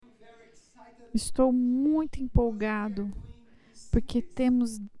Estou muito empolgado porque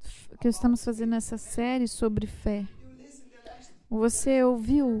estamos fazendo essa série sobre fé. Você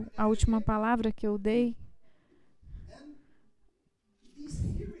ouviu a última palavra que eu dei?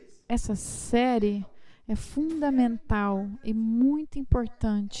 Essa série é fundamental e muito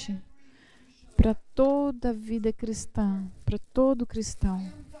importante para toda a vida cristã, para todo cristão.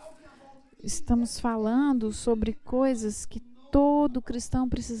 Estamos falando sobre coisas que todo cristão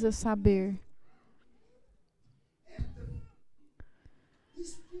precisa saber.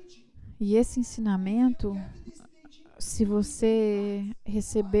 E esse ensinamento, se você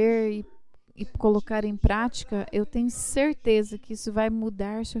receber e colocar em prática, eu tenho certeza que isso vai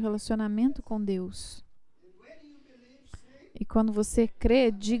mudar seu relacionamento com Deus. E quando você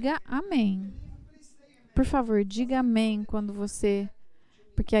crê, diga amém. Por favor, diga amém quando você...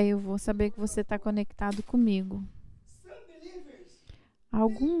 Porque aí eu vou saber que você está conectado comigo.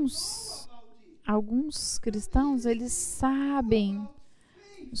 Alguns cristãos, eles sabem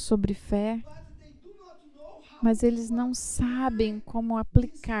sobre fé, mas eles não sabem como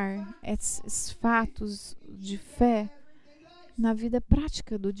aplicar esses fatos de fé na vida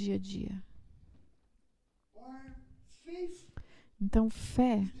prática do dia a dia. Então,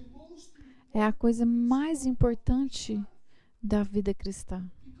 fé é a coisa mais importante da vida cristã.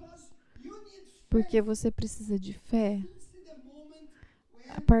 Porque você precisa de fé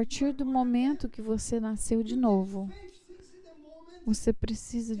a partir do momento que você nasceu de novo. Você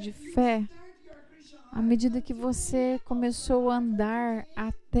precisa de fé à medida que você começou a andar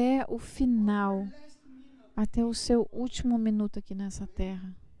até o final, até o seu último minuto aqui nessa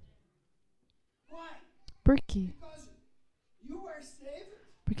terra. Por quê?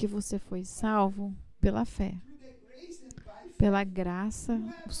 Porque você foi salvo pela fé. Pela graça,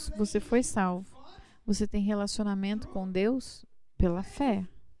 você foi salvo. Você tem relacionamento com Deus pela fé.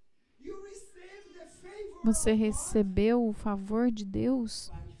 Você recebeu o favor de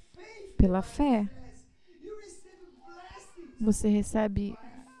Deus pela fé. Você recebe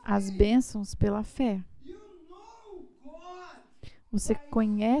as bênçãos pela fé. Você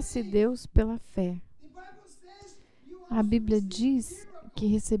conhece Deus pela fé. A Bíblia diz que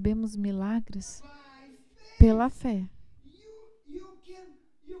recebemos milagres pela fé.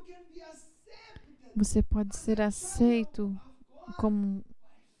 Você pode ser aceito como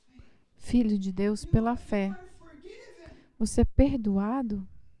filho de Deus pela fé. Você é perdoado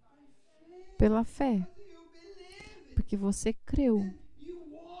pela fé, porque você creu.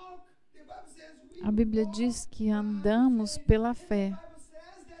 A Bíblia diz que andamos pela fé.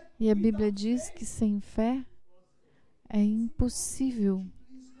 E a Bíblia diz que sem fé é impossível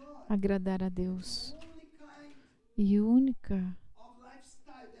agradar a Deus. E o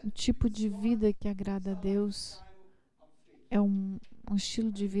tipo de vida que agrada a Deus é um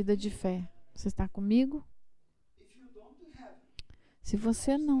estilo de vida de fé. Você está comigo? Se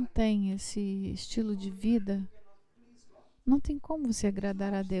você não tem esse estilo de vida, não tem como você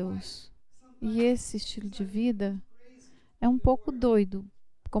agradar a Deus. E esse estilo de vida é um pouco doido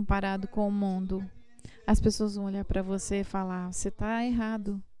comparado com o mundo. As pessoas vão olhar para você e falar: você está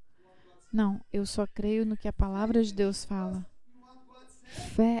errado. Não, eu só creio no que a palavra de Deus fala.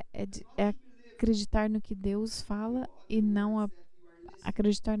 Fé é acreditar no que Deus fala e não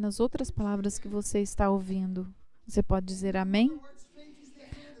acreditar nas outras palavras que você está ouvindo. Você pode dizer amém?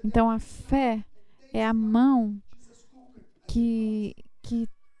 Então a fé é a mão que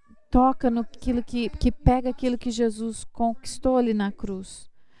toca naquilo que pega aquilo que Jesus conquistou ali na cruz.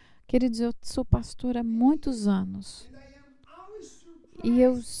 Queridos, eu sou pastora há muitos anos. E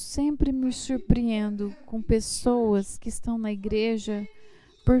eu sempre me surpreendo com pessoas que estão na igreja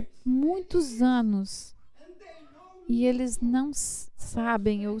por muitos anos e eles não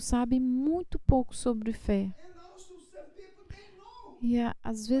sabem ou sabem muito pouco sobre fé. E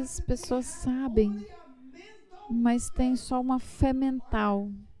às vezes as pessoas sabem, mas têm só uma fé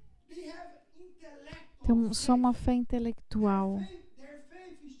mental. Tem só uma fé intelectual.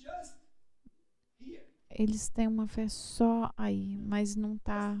 Eles têm uma fé só aí, mas não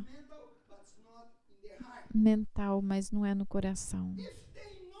está mental, mas não é no coração.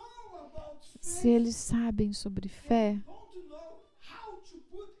 Se eles sabem sobre fé,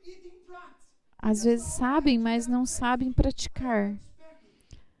 às vezes sabem, mas não sabem praticar.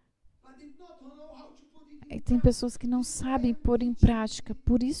 Tem pessoas que não sabem pôr em prática.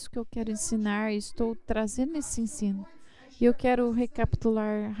 Por isso que eu quero ensinar e estou trazendo esse ensino. E eu quero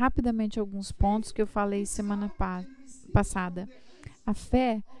recapitular rapidamente alguns pontos que eu falei semana passada. A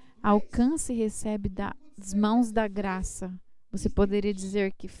fé alcança e recebe das mãos da graça. Você poderia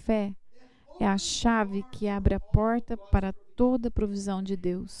dizer que fé é a chave que abre a porta para toda a provisão de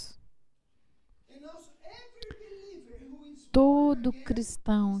Deus. Todo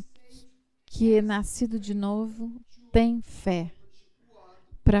cristão que é nascido de novo tem fé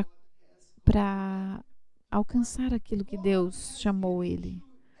para alcançar aquilo que Deus chamou ele.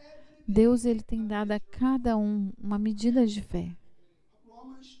 Deus ele tem dado a cada um uma medida de fé.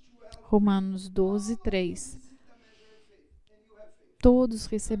 Romanos 12, 3. Todos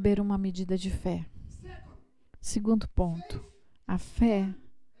receberam uma medida de fé. Segundo ponto, a fé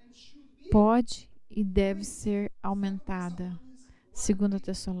pode e deve ser aumentada. 2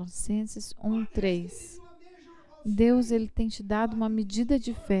 Tessalonicenses 1, 3. Deus ele tem te dado uma medida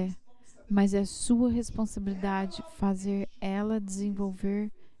de fé, mas é sua responsabilidade fazer ela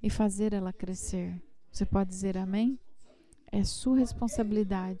desenvolver e fazer ela crescer. Você pode dizer amém? É sua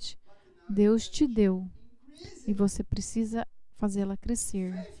responsabilidade. Deus te deu e você precisa fazê-la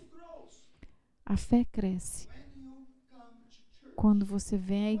crescer. A fé cresce quando você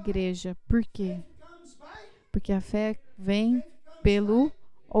vem à igreja. Por quê? Porque a fé vem pelo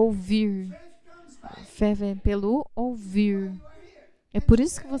ouvir. A fé vem pelo ouvir. É por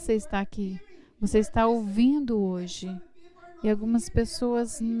isso que você está aqui. Você está ouvindo hoje. E algumas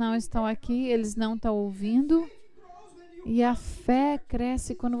pessoas não estão aqui, eles não estão ouvindo. E a fé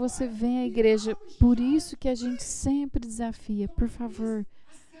cresce quando você vem à igreja. Por isso que a gente sempre desafia, por favor,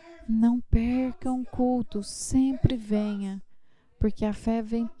 não perca um culto, sempre venha. Porque a fé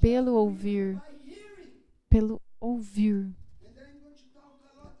vem pelo ouvir. Pelo ouvir.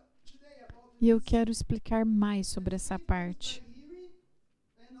 E eu quero explicar mais sobre essa parte.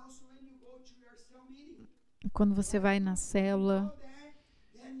 Quando você vai na célula,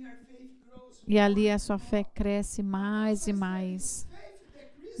 e ali a sua fé cresce mais e mais.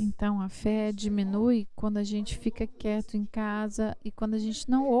 Então a fé diminui quando a gente fica quieto em casa e quando a gente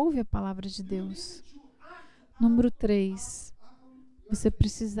não ouve a palavra de Deus. Número 3. Você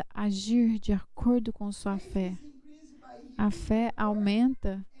precisa agir de acordo com sua fé. A fé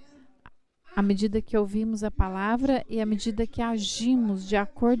aumenta à medida que ouvimos a palavra e à medida que agimos de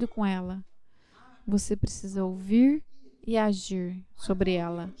acordo com ela. Você precisa ouvir e agir sobre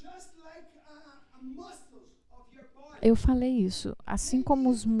ela. Eu falei isso. Assim como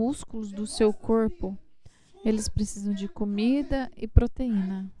os músculos do seu corpo, eles precisam de comida e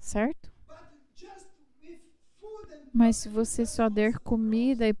proteína, certo? Mas se você só der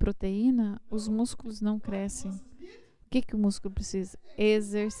comida e proteína, os músculos não crescem. O que o músculo precisa?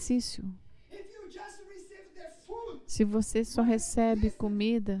 Exercício. Se você só recebe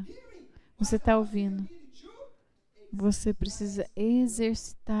comida, você está ouvindo. Você precisa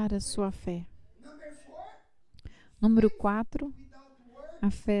exercitar a sua fé. Número 4. A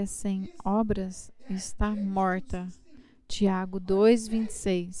fé sem obras está morta. Tiago 2,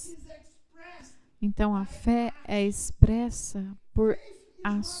 26. Então, a fé é expressa por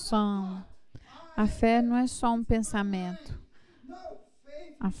ação. A fé não é só um pensamento.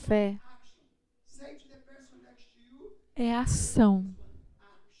 A fé é ação.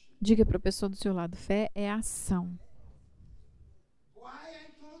 Diga para a pessoa do seu lado, fé é ação.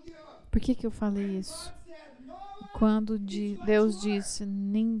 Por que eu falei isso? Quando Deus disse,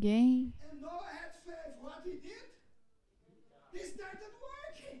 ninguém...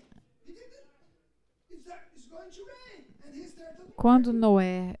 Quando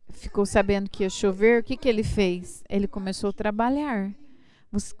Noé ficou sabendo que ia chover, o que ele fez? Ele começou a trabalhar.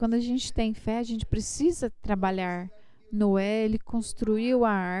 Quando a gente tem fé, a gente precisa trabalhar. Noé, ele construiu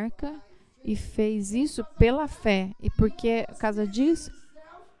a arca e fez isso pela fé. E por causa disso,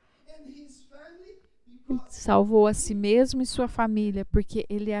 ele salvou a si mesmo e sua família, porque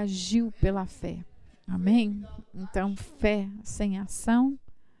ele agiu pela fé. Amém? Então, fé sem ação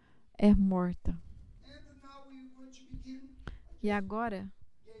é morta. E agora,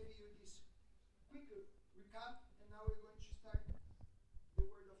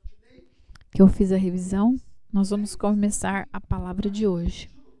 que eu fiz a revisão, nós vamos começar a palavra de hoje.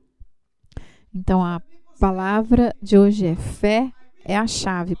 Então, a palavra de hoje é fé é a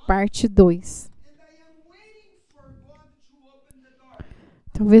chave, parte 2.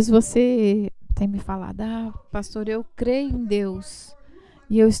 Talvez você tenha me falado, pastor, eu creio em Deus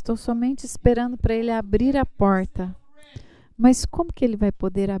e eu estou somente esperando para Ele abrir a porta. Mas como que Ele vai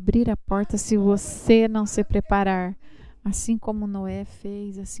poder abrir a porta se você não se preparar? Assim como Noé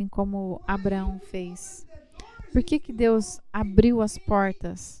fez, assim como Abraão fez. Por que Deus abriu as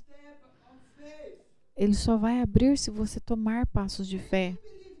portas? Ele só vai abrir se você tomar passos de fé.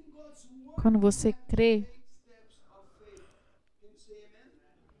 Quando você crê,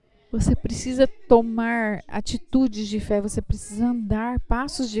 você precisa tomar atitudes de fé, você precisa andar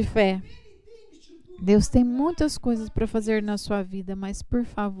passos de fé. Deus tem muitas coisas para fazer na sua vida, mas por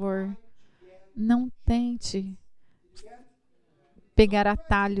favor, não tente pegar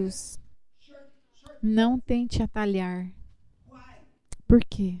atalhos. Não tente atalhar. Por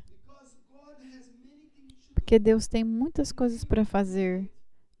quê? Porque Deus tem muitas coisas para fazer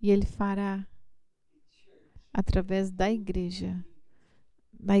e Ele fará através da igreja.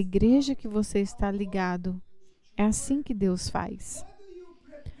 Da igreja que você está ligado. É assim que Deus faz.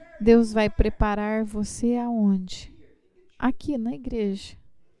 Deus vai preparar você aonde? Aqui na igreja.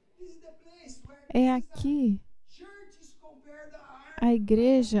 É aqui. A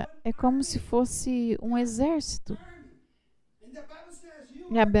igreja é como se fosse um exército.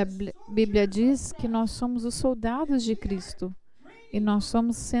 E a Bíblia diz que nós somos os soldados de Cristo. E nós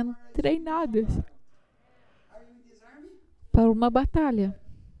somos sendo treinados para uma batalha.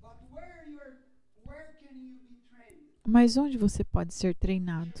 Mas onde você pode ser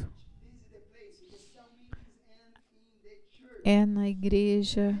treinado? É na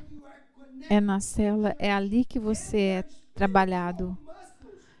igreja, é na célula, é ali que você é trabalhado.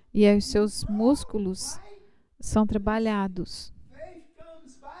 E aí os seus músculos são trabalhados.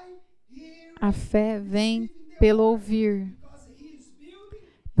 A fé vem pelo ouvir,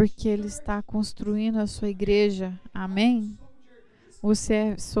 porque Ele está construindo a sua igreja. Amém? Você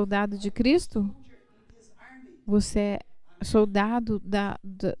é soldado de Cristo? Você é soldado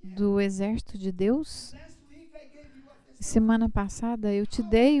do exército de Deus? Semana passada eu te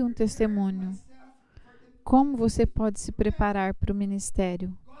dei um testemunho. Como você pode se preparar para o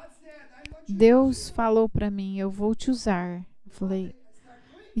ministério? Deus falou para mim, eu vou te usar. Eu falei,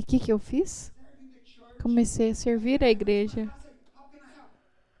 e o que eu fiz? Comecei a servir a igreja.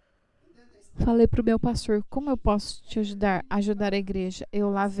 Falei para o meu pastor, como eu posso te ajudar a igreja? Eu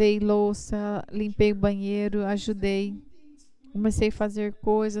lavei louça, limpei o banheiro, ajudei. Comecei a fazer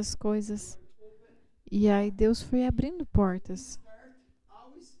coisas. E aí Deus foi abrindo portas.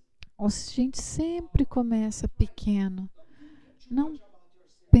 A gente sempre começa pequeno. Não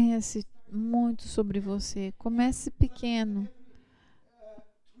pense muito sobre você. Comece pequeno.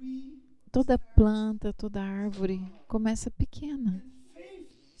 Toda planta, toda árvore começa pequena.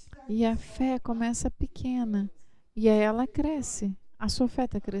 E a fé começa pequena. E aí ela cresce. A sua fé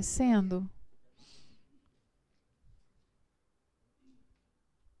está crescendo?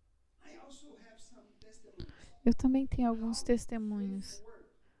 Eu também tenho alguns testemunhos.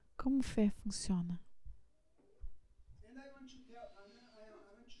 Como fé funciona?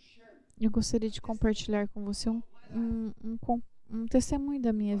 Eu gostaria de compartilhar com você um testemunho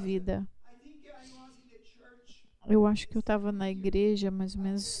da minha vida. Eu acho que eu estava na igreja mais ou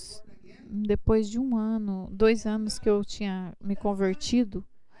menos depois de 2 anos que eu tinha me convertido.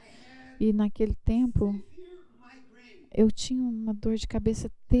 E naquele tempo eu tinha uma dor de cabeça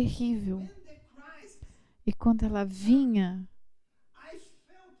terrível. E quando ela vinha,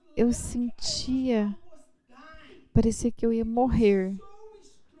 eu sentia, parecia que eu ia morrer.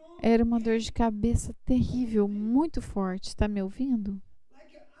 Era uma dor de cabeça terrível, muito forte. Está me ouvindo?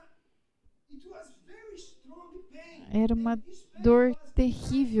 Era uma dor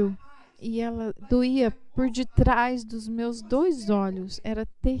terrível e ela doía por detrás dos meus 2 olhos. Era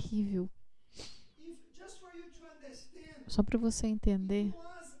terrível. Só para você entender,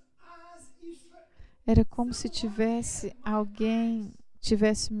 era como se tivesse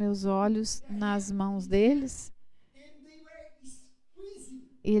meus olhos nas mãos deles.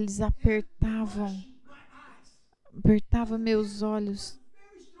 Eles apertavam meus olhos.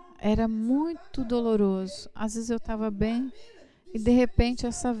 Era muito doloroso. Às vezes eu estava bem e de repente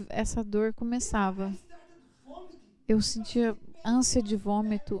essa dor começava. Eu sentia ânsia de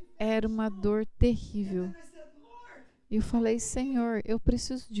vômito. Era uma dor terrível. E eu falei, Senhor, eu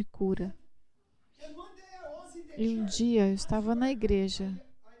preciso de cura. E um dia eu estava na igreja.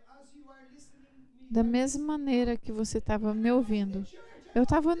 Da mesma maneira que você estava me ouvindo. Eu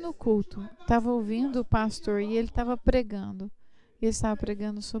estava no culto. Estava ouvindo o pastor e ele estava pregando. Ele estava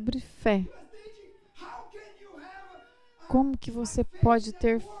pregando sobre fé. Como que você pode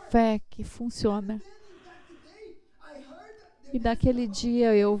ter fé que funciona? E daquele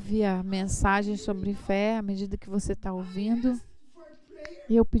dia eu ouvi a mensagem sobre fé, à medida que você está ouvindo.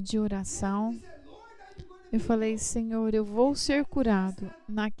 E eu pedi oração. Eu falei, Senhor, eu vou ser curado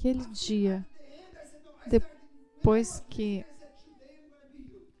naquele dia.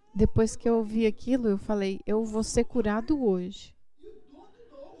 Depois que eu ouvi aquilo, eu falei, eu vou ser curado hoje.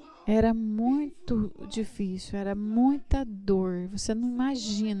 Era muito difícil, era muita dor. Você não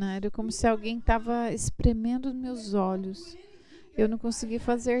imagina, era como se alguém estava espremendo meus olhos. Eu não conseguia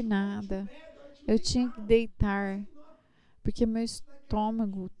fazer nada. Eu tinha que deitar, porque meu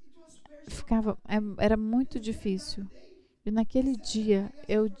estômago era muito difícil. E naquele dia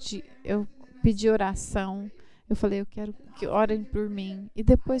eu pedi oração, Eu falei, eu quero que orem por mim. E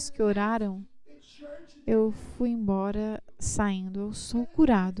depois que oraram, eu fui embora saindo. Eu sou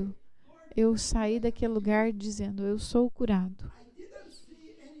curado. Eu saí daquele lugar dizendo, eu sou curado.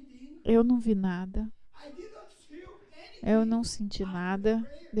 Eu não vi nada. Eu não senti nada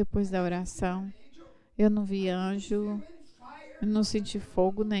depois da oração. Eu não vi anjo. Eu não senti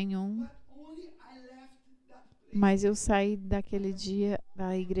fogo nenhum. Mas eu saí daquele dia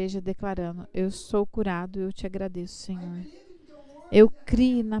da igreja declarando, eu sou curado, eu te agradeço, Senhor. Eu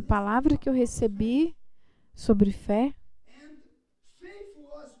criei na palavra que eu recebi sobre fé.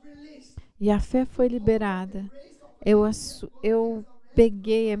 E a fé foi liberada. Eu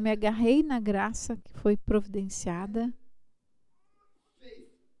peguei, eu me agarrei na graça que foi providenciada.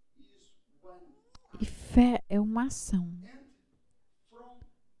 E fé é uma ação.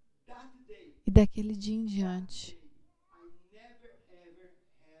 E daquele dia em diante,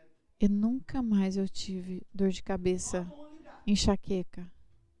 e nunca mais eu tive dor de cabeça, enxaqueca.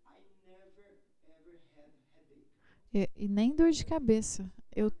 E nem dor de cabeça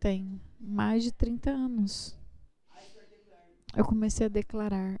eu tenho. Mais de 30 anos. Eu comecei a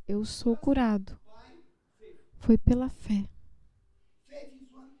declarar, eu sou curado. Foi pela fé.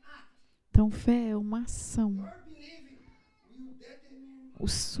 Então, fé é uma ação. A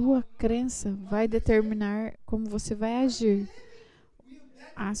sua crença vai determinar como você vai agir.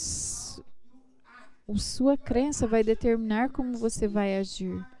 A sua crença vai determinar como você vai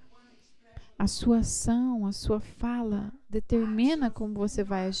agir. A sua ação, a sua fala determina como você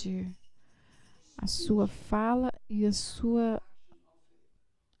vai agir. A sua fala e a sua...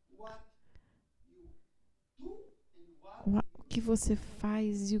 O que você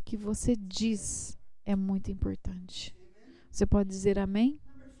faz e o que você diz é muito importante. Você pode dizer amém?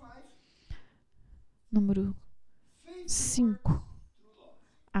 Número 5.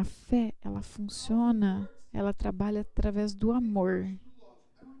 A fé, ela funciona, ela trabalha através do amor.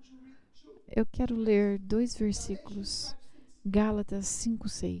 Eu quero ler 2 versículos. Gálatas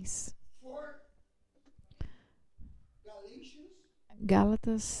 5:6.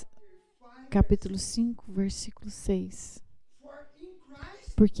 Gálatas, capítulo 5, versículo 6.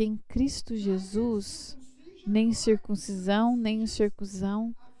 Porque em Cristo Jesus, nem circuncisão, nem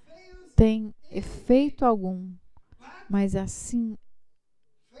incircuncisão tem efeito algum, mas assim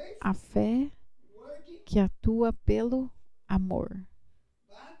a fé que atua pelo amor.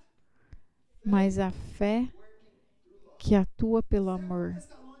 Mas a fé que atua pelo amor.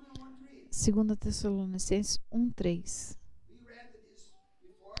 2 Tessalonicenses 1:3.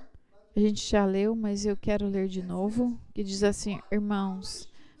 A gente já leu, mas eu quero ler de novo, que diz assim: irmãos,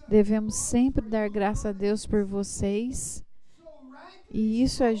 devemos sempre dar graça a Deus por vocês, e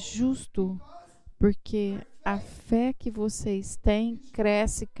isso é justo, porque a fé que vocês têm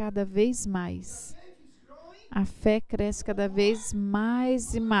cresce cada vez mais. A fé cresce cada vez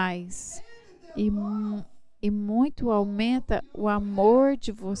mais e mais. E muito aumenta o amor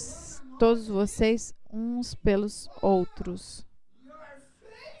de todos vocês uns pelos outros.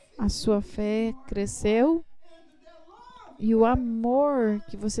 A sua fé cresceu e o amor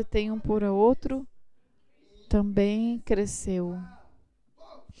que você tem um por outro também cresceu.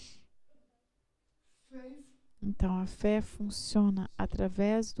 Então a fé funciona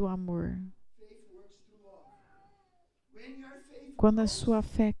através do amor. Quando a sua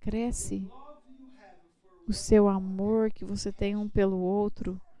fé cresce, o seu amor que você tem um pelo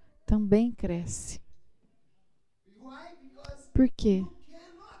outro também cresce. Por quê?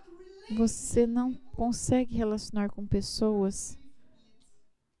 Você não consegue relacionar com pessoas.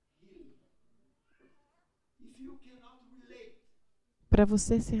 Para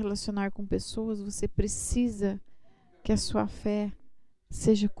você se relacionar com pessoas, você precisa que a sua fé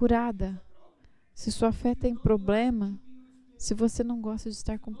seja curada. Se sua fé tem problema, se você não gosta de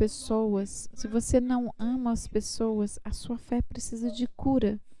estar com pessoas, se você não ama as pessoas, a sua fé precisa de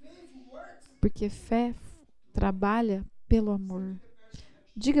cura. Porque fé trabalha pelo amor.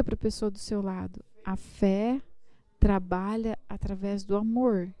 Diga para a pessoa do seu lado, a fé trabalha através do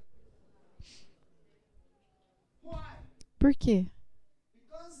amor. Por quê?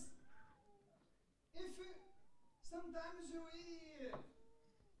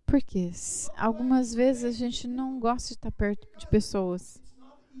 Porque algumas vezes a gente não gosta de estar perto de pessoas.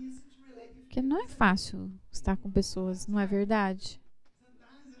 Porque não é fácil estar com pessoas, não é verdade?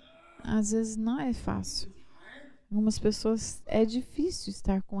 Às vezes não é fácil. Algumas pessoas é difícil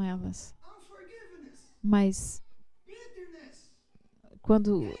estar com elas. Mas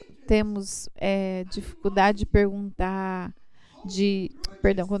quando temos dificuldade de perguntar,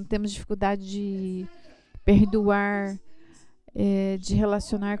 quando temos dificuldade de perdoar, de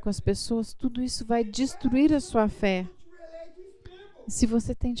relacionar com as pessoas, tudo isso vai destruir a sua fé. Se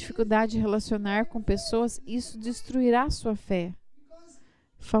você tem dificuldade de relacionar com pessoas, isso destruirá a sua fé.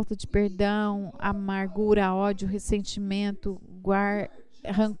 Falta de perdão, amargura, ódio, ressentimento,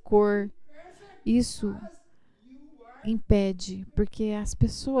 rancor, isso impede, porque as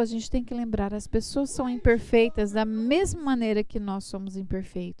pessoas, a gente tem que lembrar, as pessoas são imperfeitas da mesma maneira que nós somos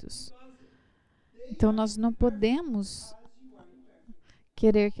imperfeitos. Então nós não podemos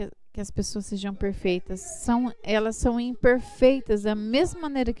querer que as pessoas sejam perfeitas. Elas são imperfeitas da mesma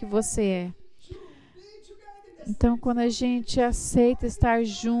maneira que você é. Então, quando a gente aceita estar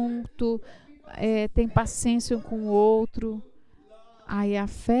junto, tem paciência um com o outro, aí a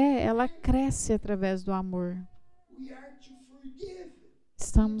fé, ela cresce através do amor.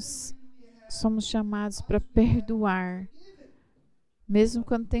 Somos chamados para perdoar, mesmo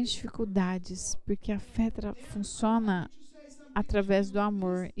quando tem dificuldades, porque a fé funciona através do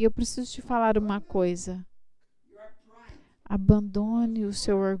amor. E eu preciso te falar uma coisa. Abandone o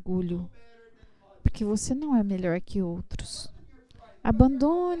seu orgulho, porque você não é melhor que outros.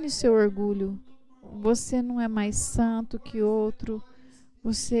 Abandone seu orgulho. Você não é mais santo que outro.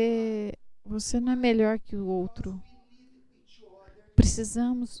 Você não é melhor que o outro.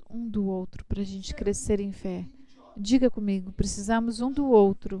 Precisamos um do outro para a gente crescer em fé. Diga comigo, precisamos um do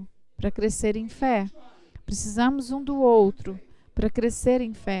outro para crescer em fé. Precisamos um do outro para crescer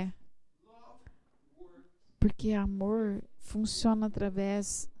em fé. Porque amor funciona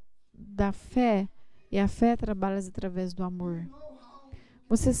através da fé e a fé trabalha através do amor.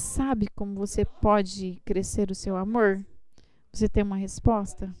 Você sabe como você pode crescer o seu amor? Você tem uma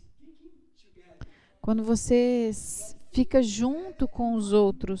resposta? Quando você fica junto com os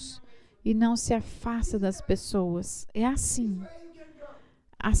outros e não se afasta das pessoas. É assim.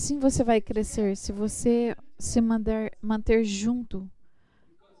 Assim você vai crescer, se você se manter junto.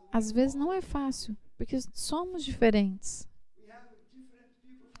 Às vezes não é fácil, porque somos diferentes.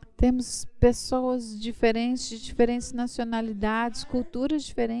 Temos pessoas diferentes, de diferentes nacionalidades, culturas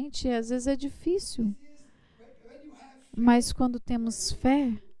diferentes, e às vezes é difícil. Mas quando temos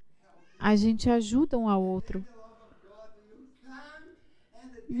fé, a gente ajuda um ao outro.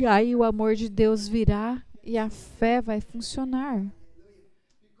 E aí o amor de Deus virá e a fé vai funcionar.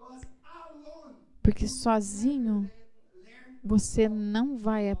 Porque sozinho você não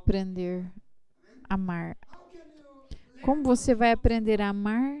vai aprender a amar. Como você vai aprender a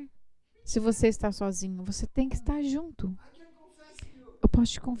amar se você está sozinho? Você tem que estar junto. Eu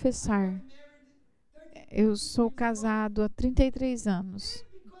posso te confessar. Eu sou casado há 33 anos.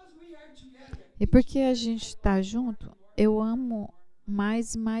 E porque a gente está junto, eu amo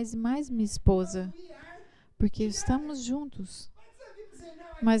mais minha esposa. Porque estamos juntos.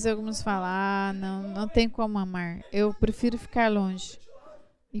 Mas alguns falam, não tem como amar. Eu prefiro ficar longe.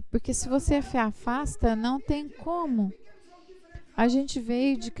 E porque se você se afasta, não tem como. A gente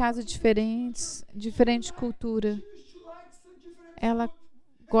veio de casas diferentes, diferente cultura. Ela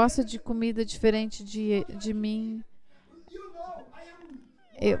gosta de comida diferente de mim.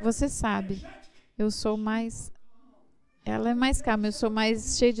 Você sabe, eu sou mais... Ela é mais calma, eu sou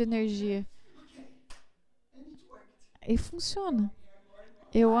mais cheia de energia. E funciona.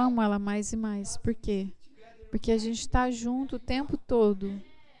 Eu amo ela mais e mais. Por quê? Porque a gente está junto o tempo todo.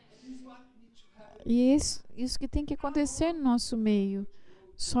 E isso que tem que acontecer no nosso meio.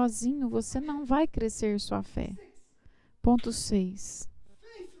 Sozinho você não vai crescer sua fé. Ponto 6.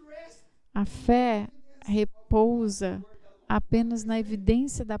 A fé repousa apenas na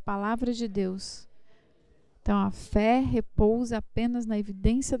evidência da palavra de Deus. Então, a fé repousa apenas na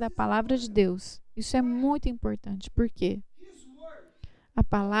evidência da palavra de Deus. Isso é muito importante. Por quê? A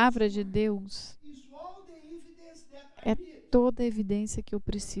palavra de Deus é toda a evidência que eu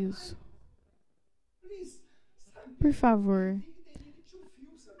preciso. Por favor,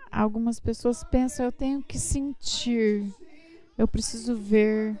 algumas pessoas pensam, eu tenho que sentir, eu preciso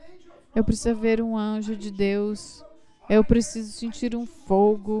ver um anjo de Deus, eu preciso sentir um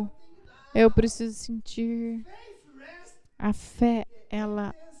fogo, eu preciso sentir. A fé,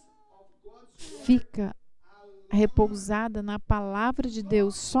 ela fica repousada na palavra de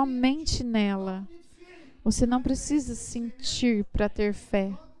Deus, somente nela. Você não precisa sentir para ter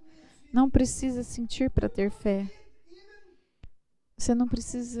fé. Não precisa sentir para ter fé. Você não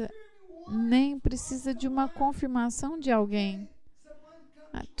precisa, nem precisa de uma confirmação de alguém.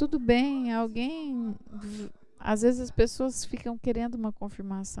 Tudo bem, alguém... Às vezes as pessoas ficam querendo uma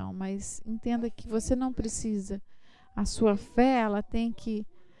confirmação, mas entenda que você não precisa. A sua fé, ela tem que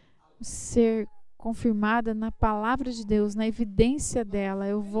ser confirmada na palavra de Deus, na evidência dela.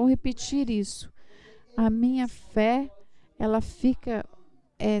 Eu vou repetir isso. A minha fé, ela fica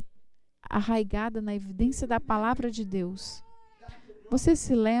arraigada na evidência da palavra de Deus. Você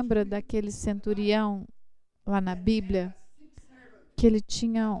se lembra daquele centurião lá na Bíblia, que ele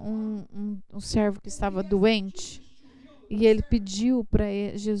tinha um servo que estava doente e ele pediu para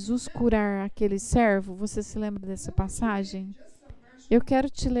Jesus curar aquele servo? Você se lembra dessa passagem? Eu quero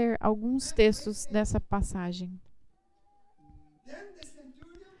te ler alguns textos dessa passagem.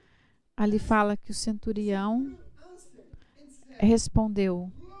 Ali fala que o centurião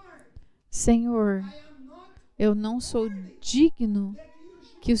respondeu: Senhor, eu não sou digno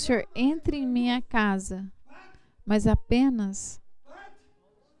que o Senhor entre em minha casa, mas apenas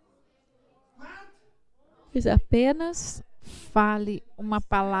fale uma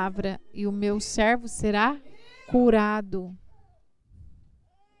palavra e o meu servo será curado.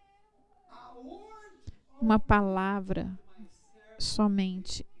 Uma palavra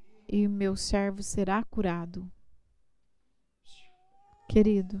somente e o meu servo será curado.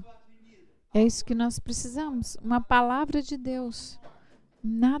 Querido, é isso que nós precisamos, uma palavra de Deus,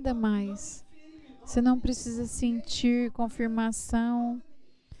 nada mais. Você não precisa sentir confirmação,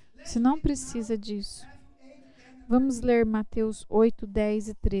 você não precisa disso. Vamos ler Mateus 8, 10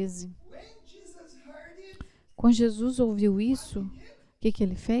 e 13. Quando Jesus ouviu isso, o que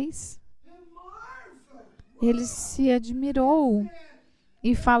ele fez? Ele se admirou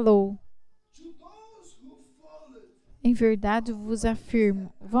e falou: em verdade vos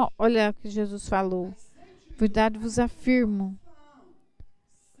afirmo. Olha o que Jesus falou. Em verdade vos afirmo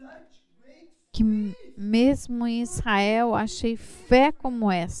que mesmo em Israel achei fé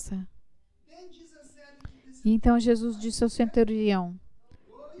como essa. E então Jesus disse ao centurião: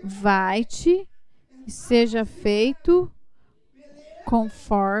 vai-te e seja feito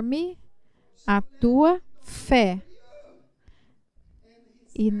conforme a tua fé.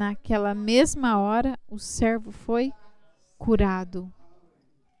 E naquela mesma hora o servo foi curado.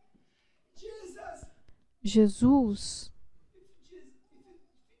 Jesus,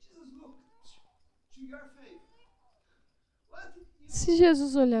 se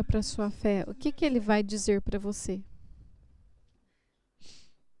Jesus olhar para a sua fé, o que ele vai dizer para você?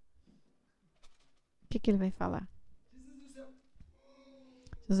 O que ele vai falar?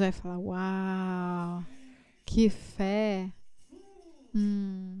 Jesus vai falar: uau, que fé.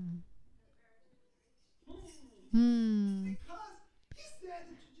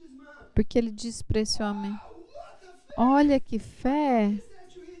 Porque ele disse para esse homem: olha que fé.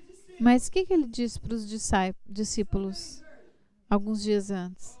 Mas o que ele disse para os discípulos alguns dias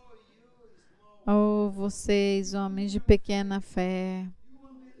antes? Oh, vocês, homens de pequena fé,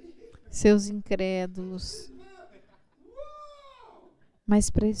 seus incrédulos. Mas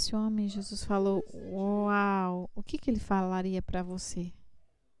para esse homem, Jesus falou: uau, o que ele falaria para você?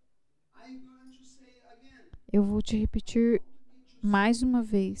 Eu vou te repetir mais uma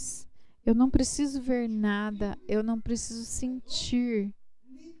vez. Eu não preciso ver nada, eu não preciso sentir.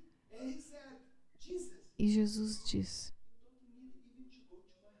 E Jesus disse: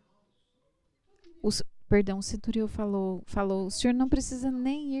 o centurião falou: o senhor não precisa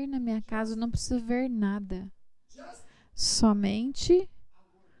nem ir na minha casa, eu não preciso ver nada. Somente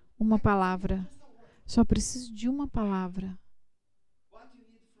uma palavra. Só preciso de uma palavra.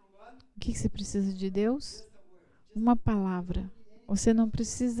 O que você precisa de Deus? Uma palavra. Você não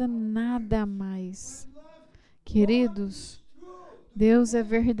precisa nada mais. Queridos, Deus é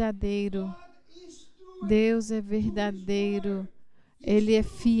verdadeiro. Deus é verdadeiro. Ele é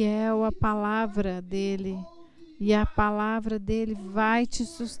fiel à palavra dele. E a palavra dele vai te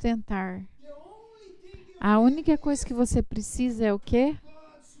sustentar. A única coisa que você precisa é o quê?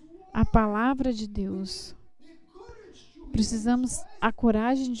 A palavra de Deus. Precisamos a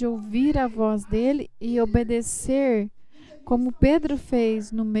coragem de ouvir a voz dele e obedecer, como Pedro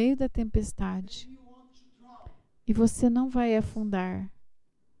fez no meio da tempestade. E você não vai afundar.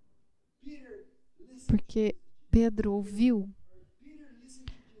 Porque Pedro ouviu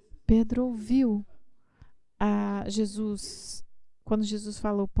a Jesus, quando Jesus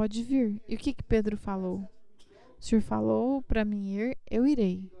falou: pode vir. E o que Pedro falou? O Senhor falou para mim ir, eu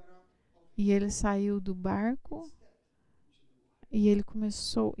irei. E ele saiu do barco e ele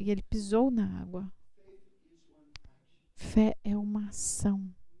pisou na água. Fé é uma ação.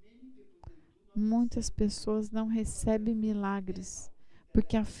 Muitas pessoas não recebem milagres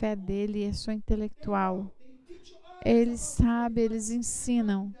porque a fé dele é só intelectual. Eles sabem, eles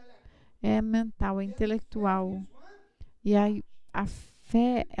ensinam. É mental, é intelectual. E aí a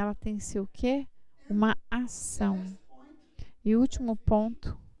fé, ela tem que ser o quê? Uma ação. E o último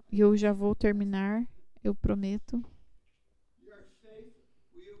ponto, e eu já vou terminar, eu prometo.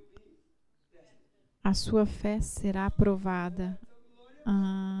 a sua fé será aprovada.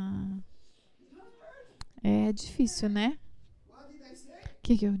 É difícil, né? O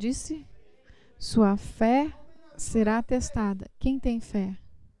que eu disse? Sua fé será testada. Quem tem fé?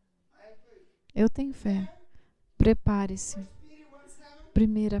 Eu tenho fé. Prepare-se. 1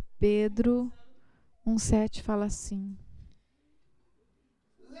 Pedro 1,7 fala assim: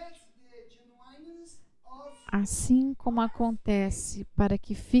 assim como acontece, para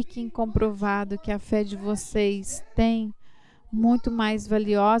que fique comprovado que a fé de vocês tem muito mais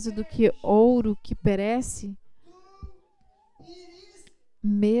valiosa do que ouro que perece,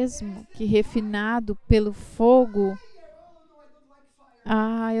 mesmo que refinado pelo fogo.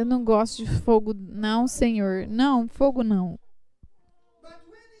 Eu não gosto de fogo, não, Senhor. Não, fogo não.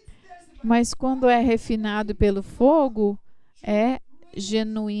 Mas quando é refinado pelo fogo, é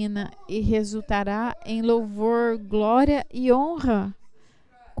genuína e resultará em louvor, glória e honra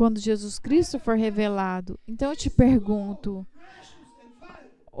quando Jesus Cristo for revelado. Então eu te pergunto: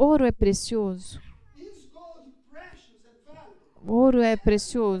 ouro é precioso? Ouro é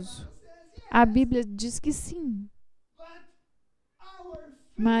precioso? A Bíblia diz que sim.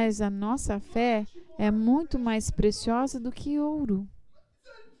 Mas a nossa fé é muito mais preciosa do que ouro.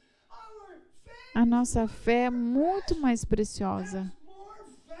 A nossa fé é muito mais preciosa.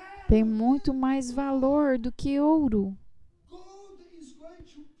 Tem muito mais valor do que ouro.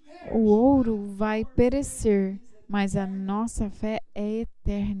 O ouro vai perecer, mas a nossa fé é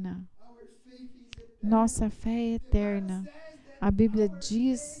eterna. Nossa fé é eterna. A Bíblia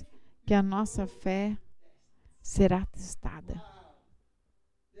diz que a nossa fé será testada.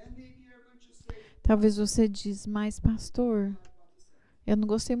 Talvez você diz, mas pastor, eu não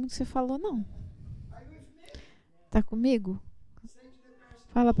gostei muito do que você falou, não. Tá comigo?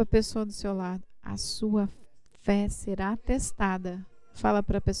 Fala para a pessoa do seu lado, a sua fé será testada. Fala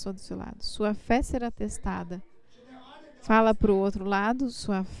para a pessoa do seu lado, sua fé será testada. Fala para o outro lado,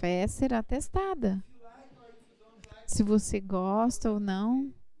 sua fé será testada. Se você gosta ou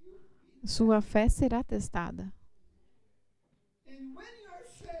não, sua fé será testada.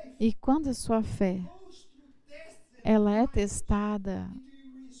 E quando a sua fé ela é testada,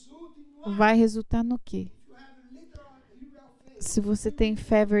 vai resultar no quê? Se você tem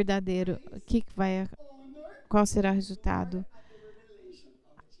fé verdadeira, qual será o resultado?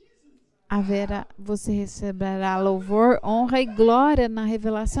 Você receberá louvor, honra e glória na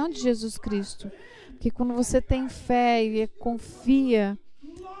revelação de Jesus Cristo. Porque quando você tem fé e confia,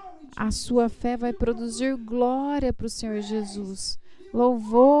 a sua fé vai produzir glória para o Senhor Jesus.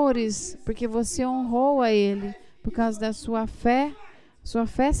 Louvores, porque você honrou a Ele. Por causa da sua fé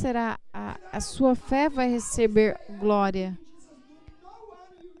será, a sua fé vai receber glória.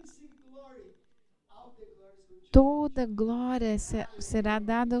 Toda glória será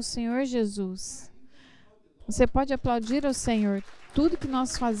dada ao Senhor Jesus. Você pode aplaudir ao Senhor. Tudo que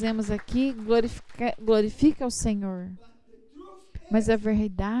nós fazemos aqui glorifica ao Senhor. Mas a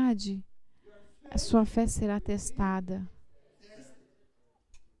verdade, a sua fé será testada.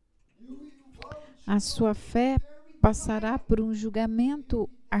 A sua fé passará por um julgamento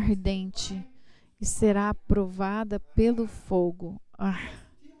ardente e será aprovada pelo fogo.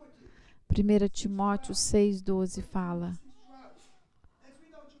 1 Timóteo 6,12 fala.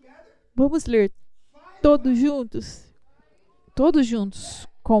 Vamos ler todos juntos? Todos juntos.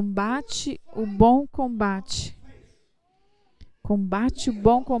 Combate o bom combate. Combate o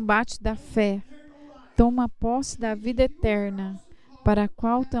bom combate da fé. Toma posse da vida eterna, para a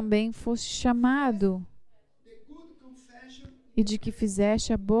qual também foste chamado, e de que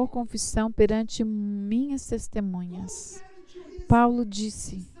fizeste a boa confissão perante minhas testemunhas. Paulo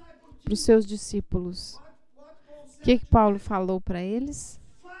disse para os seus discípulos. O que Paulo falou para eles?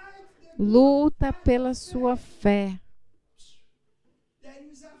 Luta pela sua fé.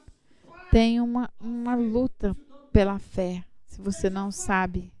 Tem uma luta pela fé. Se você não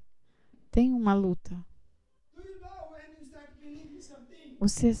sabe, tem uma luta.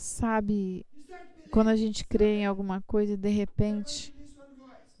 Você sabe, quando a gente crê em alguma coisa, de repente,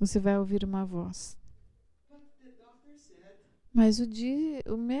 você vai ouvir uma voz. Mas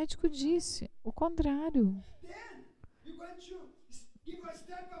o médico disse o contrário.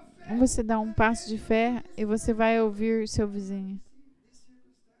 Você dá um passo de fé e você vai ouvir seu vizinho.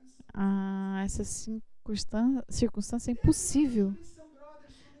 Essa circunstância é impossível.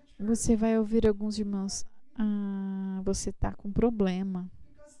 Você vai ouvir alguns irmãos. Você está com problema.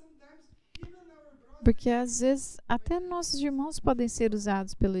 Porque às vezes até nossos irmãos podem ser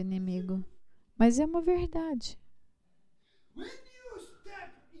usados pelo inimigo. Mas é uma verdade.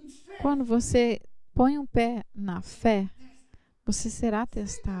 Quando você põe um pé na fé, você será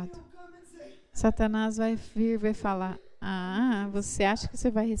testado. Satanás vai vir, vai falar: ah, você acha que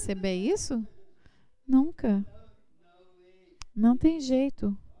você vai receber isso? Nunca. Não tem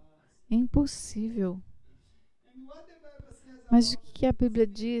jeito. É impossível. Mas o que a Bíblia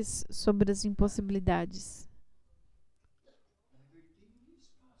diz sobre as impossibilidades?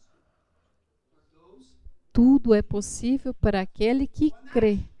 Tudo é possível para aquele que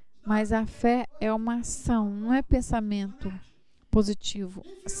crê. Mas a fé é uma ação, não é pensamento positivo.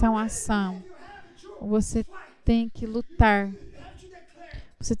 São ação. Você tem que lutar.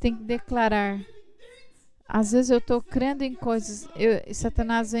 Você tem que declarar. Às vezes eu estou crendo em coisas, e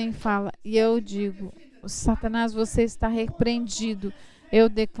Satanás vem e fala, e eu digo: Satanás, você está repreendido. Eu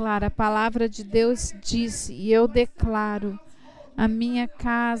declaro, a palavra de Deus disse, e eu declaro: a minha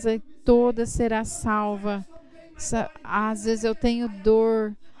casa toda será salva. Às vezes eu tenho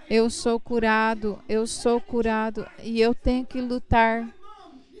dor, eu sou curado, e eu tenho que lutar.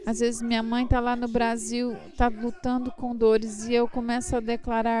 Às vezes minha mãe está lá no Brasil, está lutando com dores, e eu começo a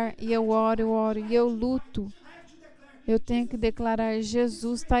declarar, e eu oro, e eu luto. Eu tenho que declarar: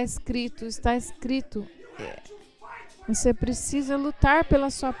 Jesus, está escrito, está escrito. Você precisa lutar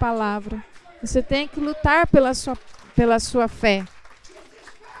pela sua palavra. Você tem que lutar pela sua fé.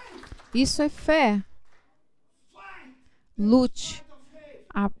 Isso é fé. Lute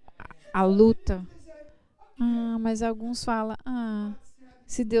a luta. Ah, mas alguns falam: ah,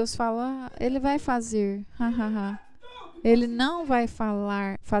 se Deus falar, Ele vai fazer. Ele não vai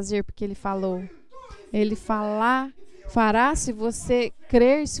fazer porque Ele falou. Ele fará se você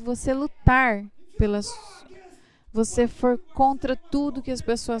crer, se você lutar você for contra tudo que as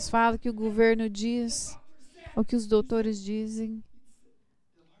pessoas falam, que o governo diz, ou que os doutores dizem.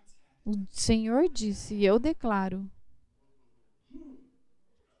 O Senhor disse, e eu declaro.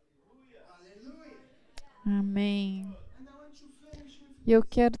 Amém. E eu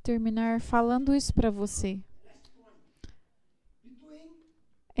quero terminar falando isso para você.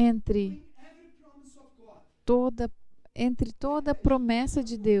 Entre toda a promessa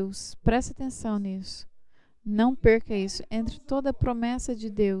de Deus, presta atenção nisso. Não perca isso. Entre toda a promessa de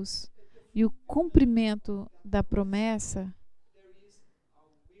Deus e o cumprimento da promessa,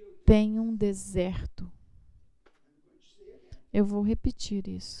 tem um deserto. Eu vou repetir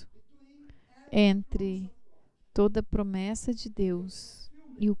isso. Entre toda a promessa de Deus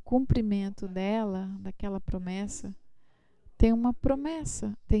e o cumprimento daquela promessa, tem uma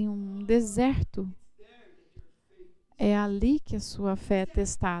promessa, tem um deserto. É ali que a sua fé é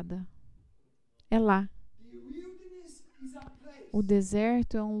testada. É lá. O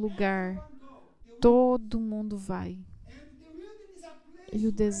deserto é um lugar, todo mundo vai. E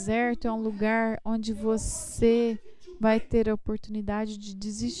o deserto é um lugar onde você vai ter a oportunidade de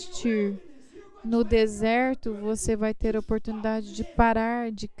desistir. No deserto, você vai ter a oportunidade de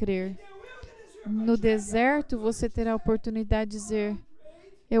parar de crer. No deserto, você terá a oportunidade de dizer: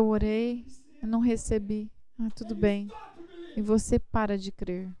 eu orei, eu não recebi. Ah, tudo bem. E você para de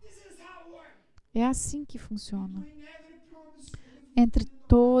crer. É assim que funciona. Entre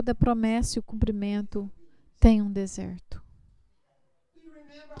toda promessa e o cumprimento, tem um deserto.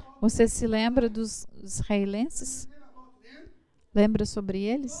 Você se lembra dos israelenses? Lembra sobre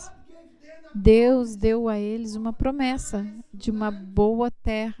eles? Deus deu a eles uma promessa de uma boa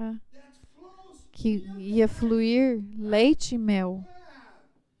terra que ia fluir leite e mel.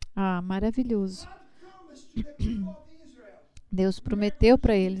 Ah, maravilhoso. Deus prometeu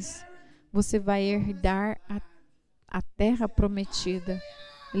para eles: você vai herdar a terra prometida.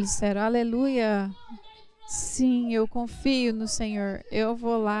 Eles disseram: aleluia. Sim, eu confio no Senhor. Eu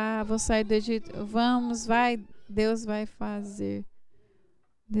vou lá, vou sair do Egito. Vamos, vai. Deus vai fazer.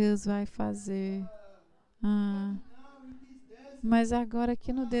 Deus vai fazer. Ah, mas agora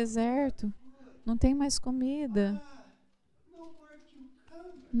aqui no deserto não tem mais comida.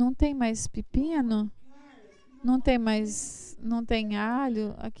 Não tem mais pepino. Não tem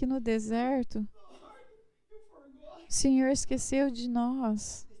alho aqui no deserto. O Senhor esqueceu de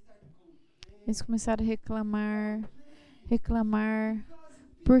nós. Eles começaram a reclamar,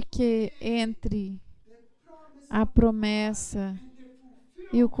 porque entre a promessa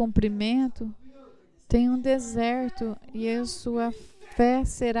e o cumprimento tem um deserto, e a sua fé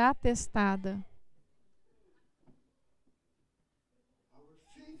será testada.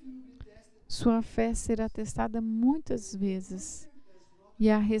 Sua fé será testada muitas vezes, e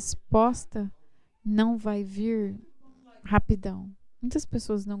a resposta não vai vir rapidão. Muitas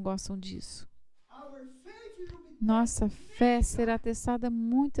pessoas não gostam disso. Nossa fé será testada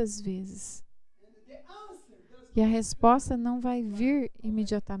muitas vezes, e a resposta não vai vir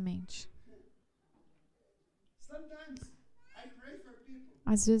imediatamente.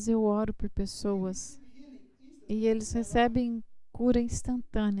 Às vezes eu oro por pessoas e eles recebem cura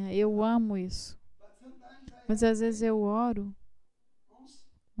instantânea. Eu amo isso. Mas às vezes eu oro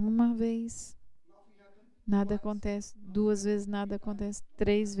uma vez, nada acontece. 2 vezes, nada acontece.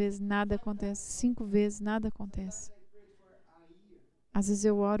 3 vezes, nada acontece. 5 vezes, nada acontece. Às vezes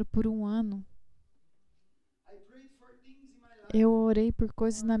eu oro por 1 ano. Eu orei por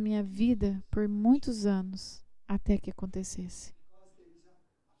coisas na minha vida por muitos anos até que acontecesse.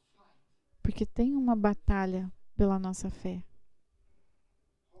 Porque tem uma batalha pela nossa fé.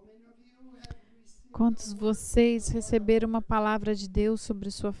 Quantos de vocês receberam uma palavra de Deus sobre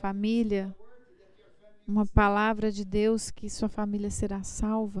sua família? Uma palavra de Deus que sua família será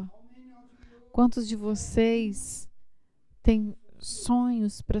salva? Quantos de vocês têm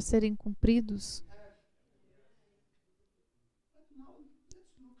sonhos para serem cumpridos?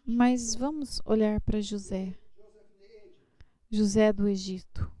 Mas vamos olhar para José. José do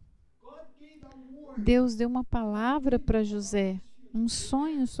Egito. Deus deu uma palavra para José, um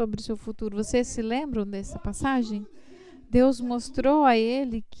sonho sobre o seu futuro. Vocês se lembram dessa passagem? Deus mostrou a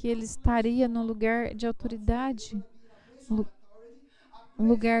ele que ele estaria num lugar de autoridade, um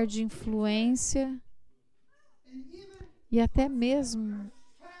lugar de influência, e até mesmo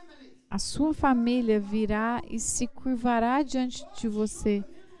a sua família virá e se curvará diante de você.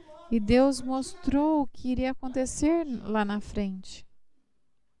 E Deus mostrou o que iria acontecer lá na frente.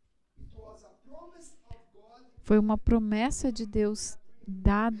 Foi uma promessa de Deus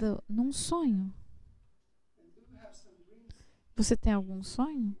dada num sonho. Você tem algum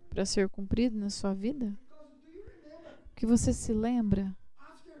sonho para ser cumprido na sua vida? Que você se lembra?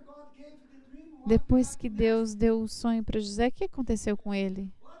 Depois que Deus deu o sonho para José, o que aconteceu com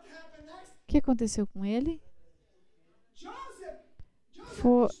ele? O que aconteceu com ele?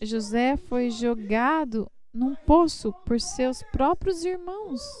 José foi jogado num poço por seus próprios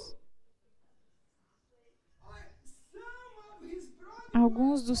irmãos.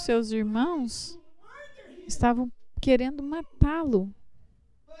 Alguns dos seus irmãos estavam querendo matá-lo,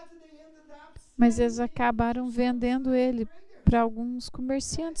 mas eles acabaram vendendo ele para alguns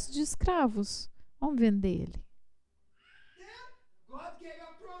comerciantes de escravos. Vamos vender ele.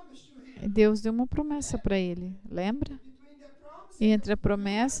 Deus deu uma promessa para ele, lembra? E entre a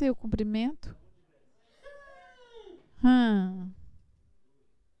promessa e o cumprimento?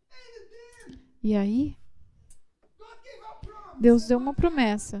 E aí? Deus deu uma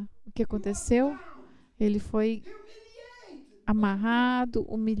promessa. O que aconteceu? Ele foi amarrado,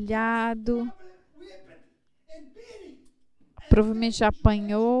 humilhado, provavelmente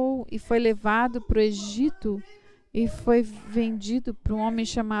apanhou e foi levado para o Egito e foi vendido para um homem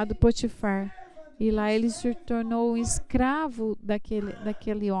chamado Potifar. E lá ele se tornou um escravo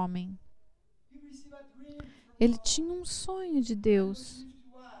daquele homem. Ele tinha um sonho de Deus.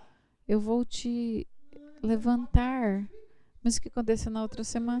 Eu vou te levantar. Mas o que aconteceu na outra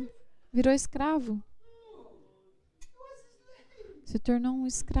semana? Virou escravo. Se tornou um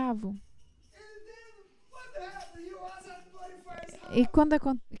escravo. E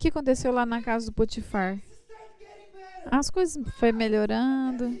o que aconteceu lá na casa do Potifar? As coisas foi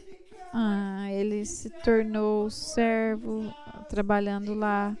melhorando. Ele se tornou servo, trabalhando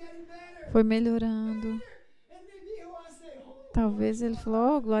lá. Foi melhorando. Talvez ele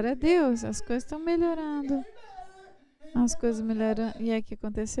falou, glória a Deus, as coisas estão melhorando. As coisas melhorando. E aí o que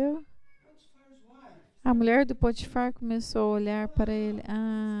aconteceu? A mulher do Potifar começou a olhar para ele.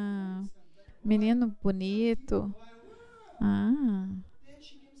 Menino bonito.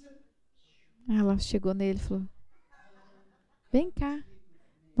 Ela chegou nele e falou, vem cá.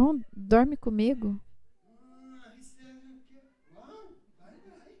 Bom, dorme comigo.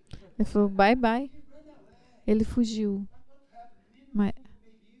 Ele falou, bye bye. Ele fugiu. Mas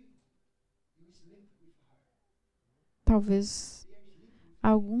talvez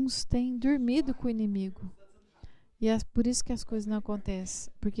alguns tenham dormido com o inimigo. E é por isso que as coisas não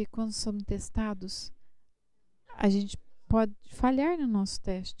acontecem. Porque quando somos testados, a gente pode falhar no nosso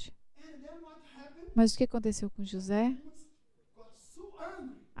teste. Mas o que aconteceu com José?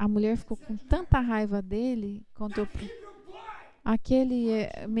 A mulher ficou com tanta raiva dele, contou para aquele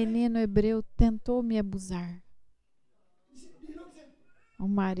menino hebreu tentou me abusar. O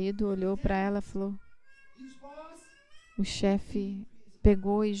marido olhou para ela e falou, o chefe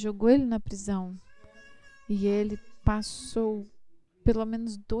pegou e jogou ele na prisão. E ele passou pelo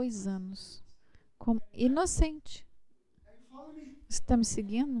menos 2 anos como inocente. Você está me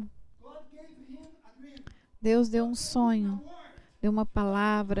seguindo? Deus deu um sonho, deu uma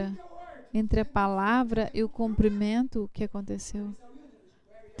palavra. Entre a palavra e o cumprimento, o que aconteceu?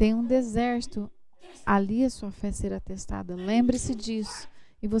 Tem um deserto. Ali a sua fé será testada. Lembre-se disso.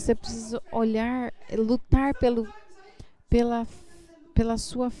 E você precisa olhar, lutar pela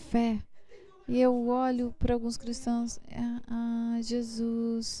sua fé. E eu olho para alguns cristãos,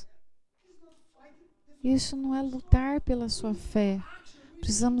 Jesus, isso não é lutar pela sua fé.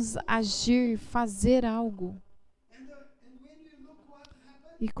 Precisamos agir, fazer algo.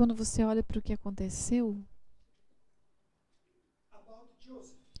 E quando você olha para o que aconteceu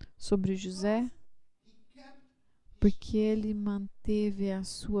sobre José, porque ele manteve a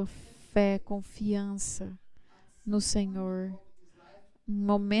sua fé, confiança no Senhor, no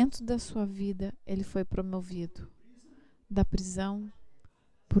momento da sua vida, ele foi promovido da prisão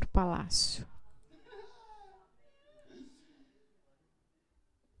por palácio.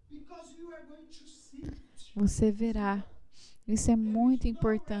 Você verá, isso é muito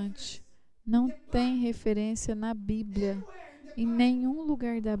importante. Não tem referência na Bíblia, em nenhum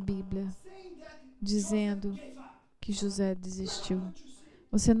lugar da Bíblia, dizendo que José desistiu.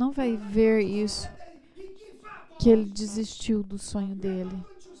 Você não vai ver isso, que ele desistiu do sonho dele,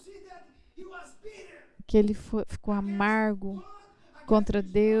 que ele ficou amargo contra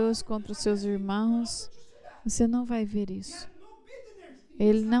Deus, contra os seus irmãos. Você não vai ver isso.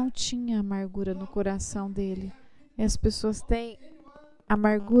 Ele não tinha amargura no coração dele. E as pessoas têm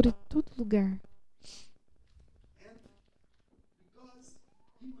amargura em todo lugar.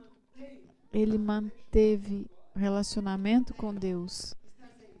 Ele manteve relacionamento com Deus.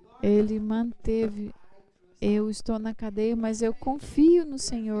 Ele manteve, eu estou na cadeia, mas eu confio no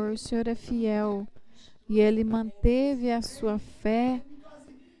Senhor, o Senhor é fiel. E ele manteve a sua fé,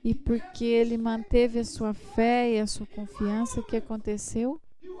 e porque ele manteve a sua fé e a sua confiança, o que aconteceu?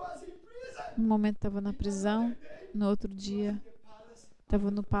 No momento estava na prisão, no outro dia estava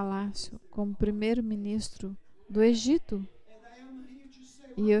no palácio como primeiro-ministro do Egito.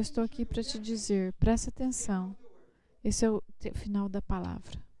 E eu estou aqui para te dizer, presta atenção, esse é o final da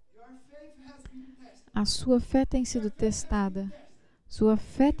palavra. A sua fé tem sido testada. Sua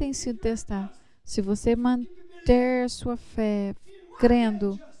fé tem sido testada. Se você manter sua fé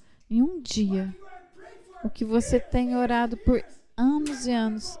crendo em um dia, o que você tem orado por anos e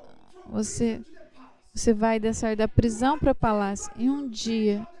anos, você vai sair da prisão para o palácio. Em um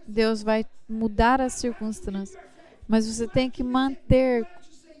dia, Deus vai mudar as circunstâncias. Mas você tem que manter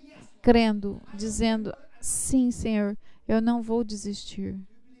crendo, dizendo, sim, Senhor, eu não vou desistir.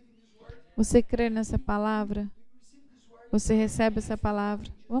 Você crê nessa palavra? Você recebe essa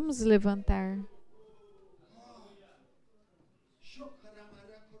palavra? Vamos levantar.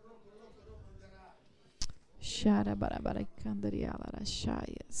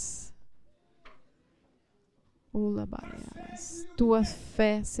 Tua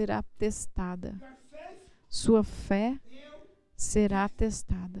fé será testada. Sua fé será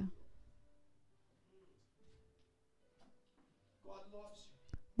testada.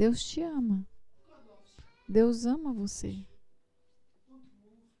 Deus te ama. Deus ama você.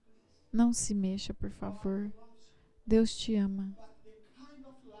 Não se mexa, por favor. Deus te ama.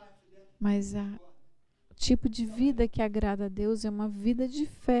 Mas o tipo de vida que agrada a Deus é uma vida de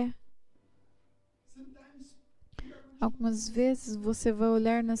fé. Algumas vezes você vai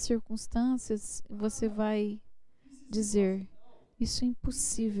olhar nas circunstâncias e você vai dizer, isso é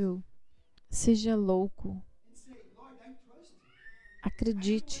impossível. Seja louco.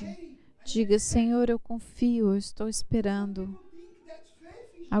 Acredite. Diga, Senhor, eu confio, eu estou esperando.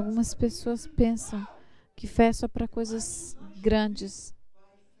 Algumas pessoas pensam que fé é só para coisas grandes.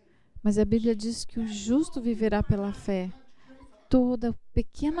 Mas a Bíblia diz que o justo viverá pela fé. Toda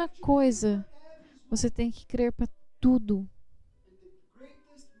pequena coisa, você tem que crer para tudo.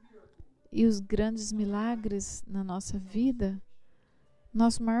 E os grandes milagres na nossa vida,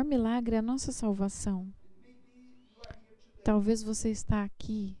 nosso maior milagre é a nossa salvação. Talvez você está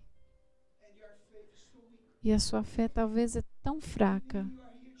aqui e a sua fé talvez é tão fraca.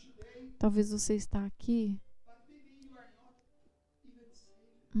 Talvez você está aqui,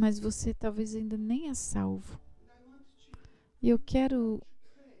 mas você talvez ainda nem é salvo. E eu quero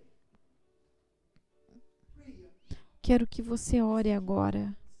que você ore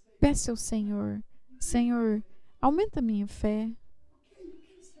agora. Peça ao Senhor, Senhor, aumenta a minha fé.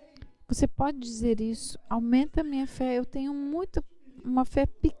 Você pode dizer isso, aumenta a minha fé. Eu tenho uma fé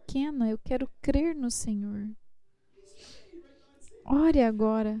pequena, eu quero crer no Senhor. Ore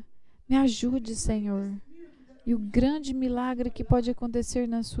agora, me ajude, Senhor. E o grande milagre que pode acontecer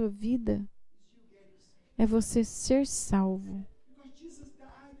na sua vida é você ser salvo.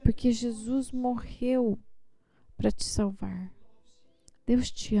 Porque Jesus morreu para te salvar. Deus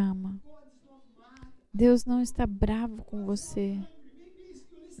te ama. Deus não está bravo com você.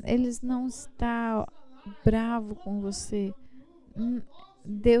 Ele não está bravo com você.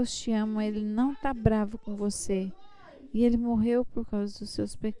 Deus te ama, Ele não está bravo com você. E Ele morreu por causa dos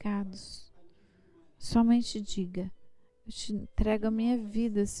seus pecados. Somente diga: eu te entrego a minha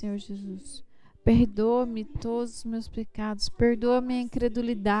vida, Senhor Jesus. Perdoa-me todos os meus pecados. Perdoa minha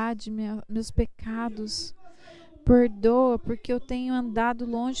incredulidade, meus pecados. Perdoa porque eu tenho andado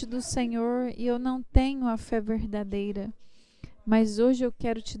longe do Senhor e eu não tenho a fé verdadeira. Mas hoje eu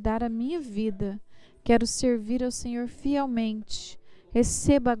quero te dar a minha vida. Quero servir ao Senhor fielmente.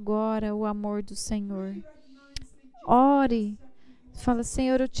 Receba agora o amor do Senhor. Ore. Fala: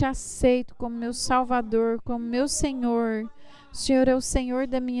 Senhor, eu te aceito como meu Salvador, como meu Senhor. O Senhor é o Senhor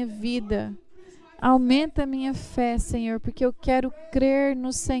da minha vida. Aumenta a minha fé, Senhor, porque eu quero crer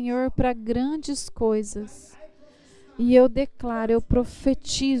no Senhor para grandes coisas. E eu declaro, eu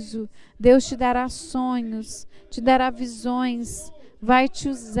profetizo, Deus te dará sonhos, te dará visões, vai te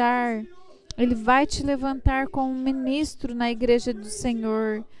usar. Ele vai te levantar como ministro na igreja do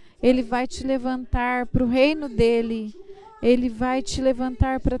Senhor. Ele vai te levantar para o reino dele. Ele vai te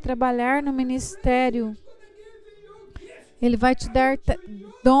levantar para trabalhar no ministério. Ele vai te dar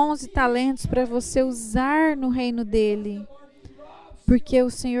dons e talentos para você usar no reino dele. Porque o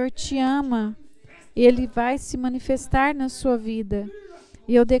Senhor te ama. E Ele vai se manifestar na sua vida.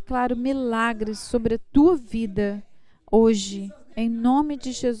 E eu declaro milagres sobre a tua vida hoje. Em nome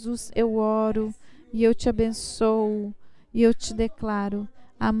de Jesus eu oro e eu te abençoo. E eu te declaro: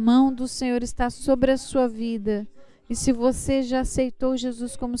 a mão do Senhor está sobre a sua vida. E se você já aceitou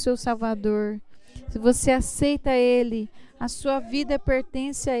Jesus como seu Salvador, se você aceita Ele, a sua vida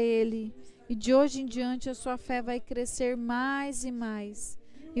pertence a Ele. E de hoje em diante a sua fé vai crescer mais e mais.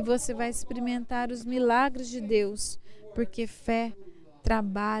 E você vai experimentar os milagres de Deus. Porque fé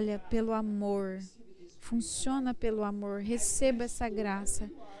trabalha pelo amor. Funciona pelo amor. Receba essa graça.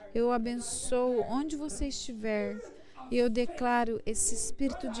 Eu abençoo onde você estiver. E eu declaro esse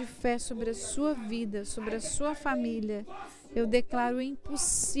espírito de fé sobre a sua vida, sobre a sua família. Eu declaro o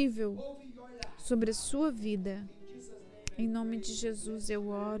impossível sobre a sua vida. Em nome de Jesus eu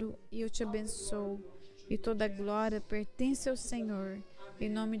oro e eu te abençoo. E toda glória pertence ao Senhor. Em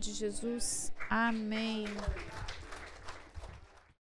nome de Jesus, amém.